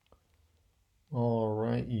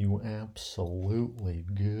right, you absolutely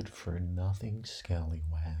good for nothing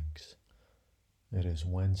scallywags. It is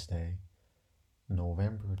Wednesday,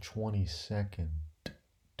 November 22nd,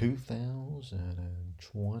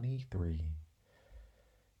 2023.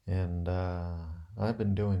 And I've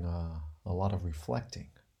been doing a lot of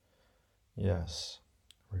reflecting. Yes,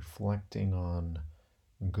 reflecting on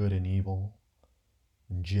good and evil,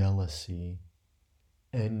 jealousy,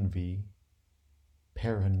 envy,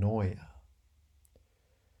 paranoia.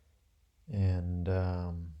 And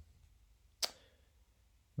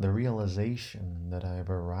the realization that I've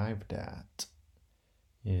arrived at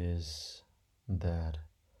is that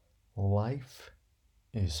life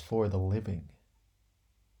is for the living.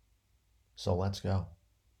 So let's go.